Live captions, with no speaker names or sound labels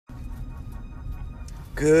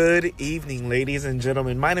Good evening, ladies and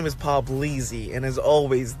gentlemen. My name is Paul Bleezy, and as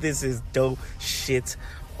always, this is Dope Shit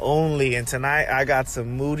Only. And tonight, I got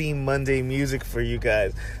some Moody Monday music for you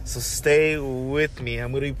guys. So stay with me.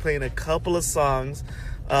 I'm going to be playing a couple of songs.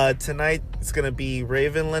 Tonight, it's going to be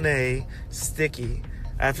Raven Lene, Sticky.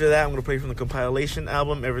 After that, I'm going to play from the compilation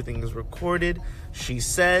album, Everything is Recorded, She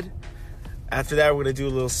Said. After that, we're going to do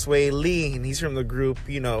a little Sway Lee, and he's from the group,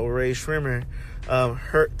 Ray Schwimmer.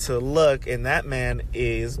 Hurt to Look, and that man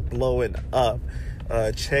is blowing up.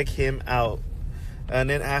 Check him out. And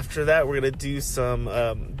then after that, we're going to do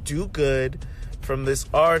some Do Good from this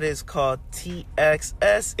artist called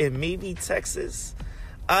TXS in maybe Texas.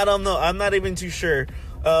 I don't know. I'm not even too sure.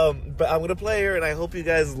 But I'm going to play her, and I hope you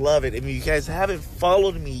guys love it. If you guys haven't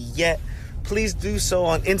followed me yet, please do so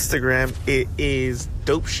on Instagram. It is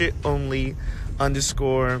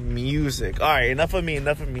dopeshit_only_music. All right, enough of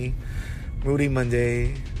me. Moody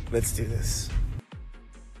Monday. Let's do this.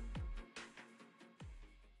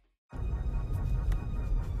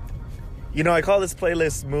 I call this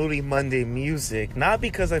playlist Moody Monday Music, not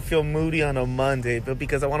because I feel moody on a Monday, but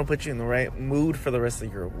because I want to put you in the right mood for the rest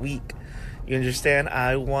of your week. You understand?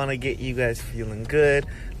 I want to get you guys feeling good,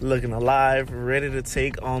 looking alive, ready to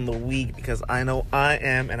take on the week, because I know I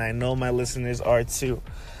am, and I know my listeners are too.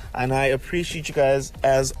 And I appreciate you guys,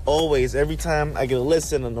 as always. Every time I get a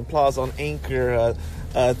listen, an applause on Anchor,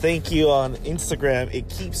 thank you on Instagram, it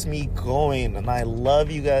keeps me going, and I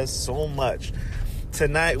love you guys so much.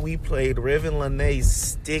 Tonight we played Raven Lene's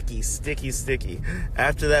Sticky.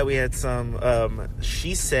 After that, we had some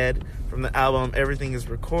She Said from the album Everything is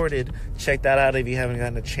Recorded. Check that out if you haven't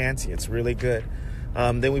gotten a chance yet. It's really good.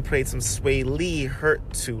 Then we played some Sway Lee, Hurt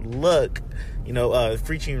to Look,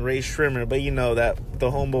 featuring Ray Schwimmer. But that the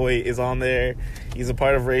homeboy is on there. He's a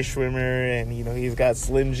part of Ray Schwimmer, and he's got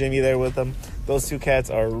Slim Jimmy there with him. Those two cats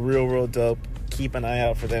are real dope. Keep an eye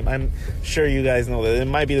out for them. I'm sure you guys know that it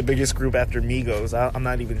might be the biggest group after Migos. I'm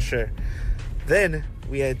not even sure. Then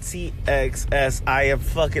we had TXS. I am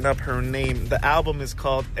fucking up her name. The album is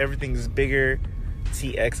called Everything's Bigger,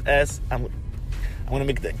 TXS. I want to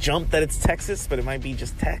make the jump that it's Texas, but it might be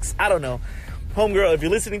just Tex. I don't know. Homegirl, if you're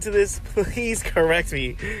listening to this, please correct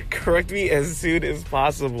me. Correct me as soon as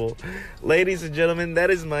possible. Ladies and gentlemen, that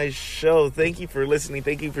is my show. Thank you for listening.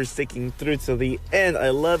 Thank you for sticking through to the end.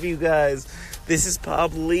 I love you guys. This is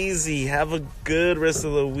Pop Leezy. Have a good rest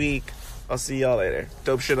of the week. I'll see y'all later.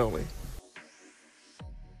 Dope shit only.